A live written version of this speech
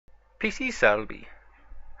PC Selby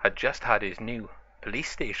had just had his new police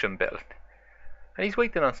station built, and he's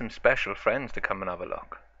waiting on some special friends to come and have a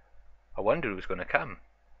look. I wonder who's going to come.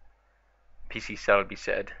 PC Selby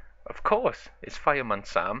said, "Of course, it's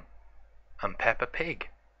Firemansam and Peppa Pig."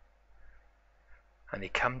 And they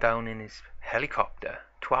come down in his helicopter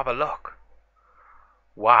to have a look.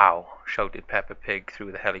 "Wow," shouted Peppa Pig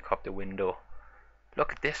through the helicopter window.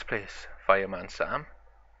 "Look at this place, Fireman Sam.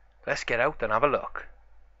 Let's get out and have a look."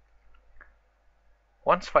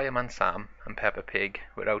 Once Fireman Sam and Peppa Pig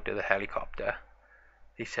were out of the helicopter,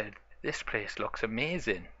 they said, "This place looks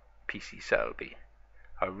amazing, PC Selby.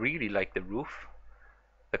 I really like the roof,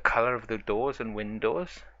 the colour of the doors and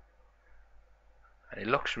windows, and it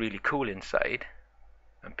looks really cool inside."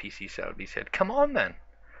 And PC Selby said, "Come on then,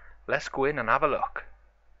 let's go in and have a look.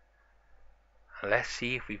 And let's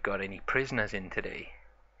see if we've got any prisoners in today."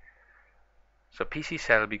 So PC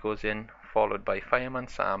Selby goes in, followed by Fireman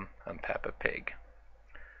Sam and Peppa Pig.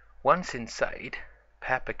 Once inside,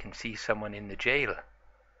 Peppa can see someone in the jail.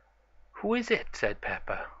 "Who is it?" said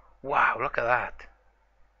Peppa. "Wow, look at that.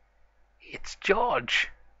 It's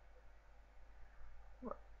George."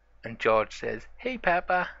 And George says, "Hey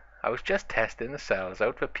Peppa, I was just testing the cells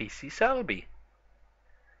out for PC Selby."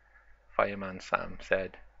 Fireman Sam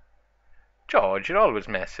said, "George, you're always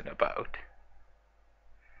messing about."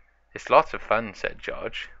 "It's lots of fun," said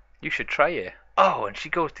George. "You should try it." Oh, and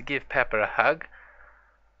she goes to give Peppa a hug,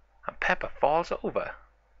 and Peppa falls over.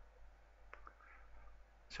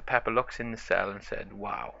 So Peppa looks in the cell and said,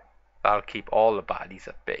 "Wow, that'll keep all the baddies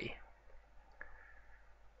at bay."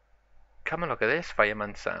 "Come and look at this,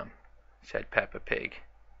 Fireman Sam," said Peppa Pig.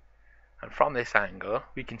 "And from this angle,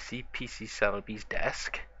 we can see PC Selby's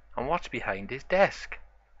desk. And what's behind his desk?"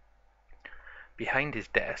 Behind his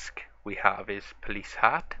desk, we have his police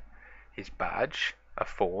hat, his badge, a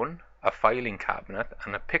phone, a filing cabinet,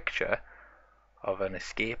 and a picture of an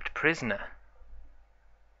escaped prisoner.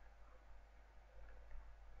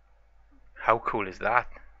 "How cool is that?"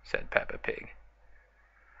 said Peppa Pig.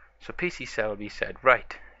 So PC Selby said,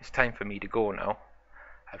 "Right, it's time for me to go now.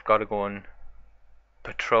 I've got to go and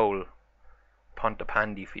patrol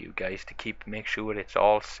Pontypandy for you guys to make sure it's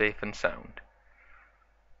all safe and sound.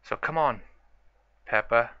 So come on,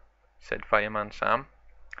 Peppa," said Fireman Sam.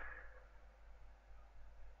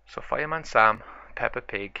 So Fireman Sam, Peppa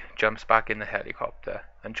Pig, jumps back in the helicopter,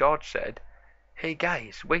 and George said, "Hey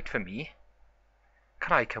guys, wait for me.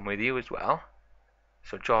 Can I come with you as well?"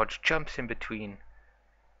 So George jumps in between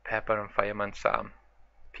Peppa and Fireman Sam.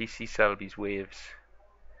 PC Selby's waves.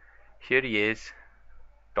 "Here he is.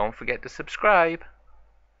 Don't forget to subscribe,"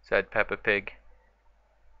 said Peppa Pig.